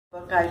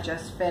Book I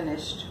just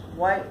finished,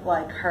 White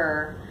Like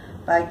Her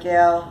by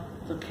Gail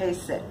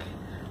Lukasik.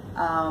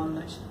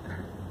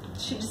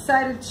 She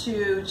decided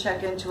to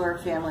check into her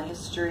family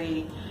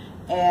history,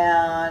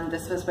 and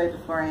this was way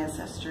before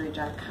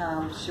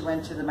Ancestry.com. She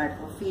went to the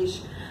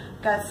microfiche,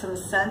 got some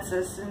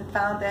census, and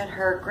found that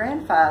her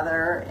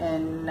grandfather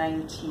in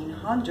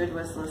 1900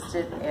 was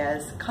listed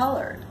as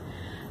colored.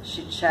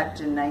 She checked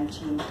in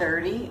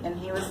 1930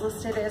 and he was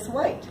listed as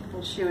white,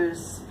 and she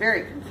was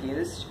very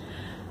confused.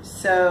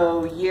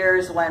 So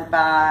years went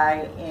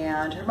by,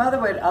 and her mother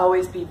would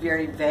always be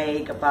very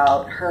vague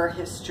about her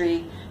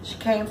history. She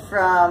came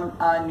from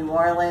New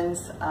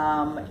Orleans,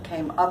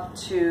 came up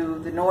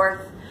to the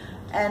north,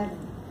 and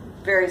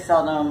very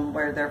seldom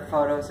were there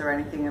photos or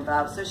anything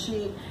about. So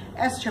she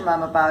asked her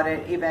mom about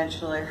it.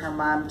 Eventually her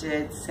mom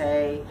did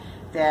say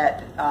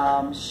that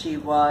she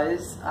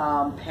was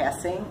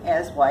passing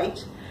as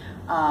white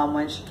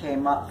when she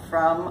came up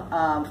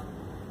from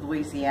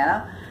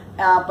Louisiana.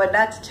 But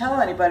not to tell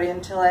anybody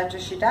until after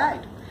she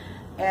died.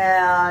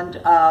 And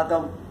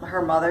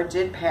her mother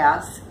did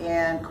pass,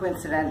 and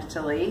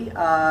coincidentally,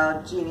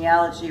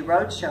 Genealogy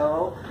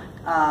Roadshow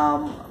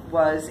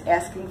was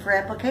asking for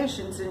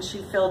applications, and she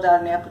filled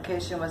out an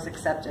application, was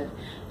accepted.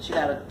 She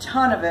got a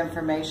ton of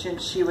information.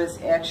 She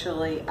was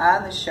actually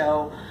on the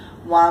show,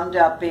 wound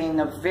up being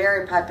a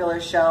very popular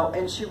show,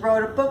 and she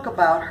wrote a book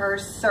about her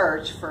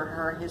search for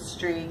her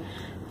history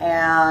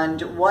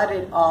and what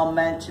it all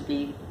meant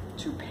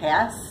to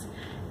pass,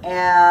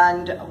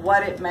 and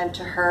what it meant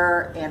to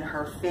her and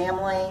her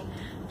family.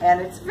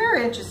 And it's a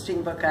very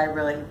interesting book. I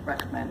really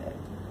recommend it.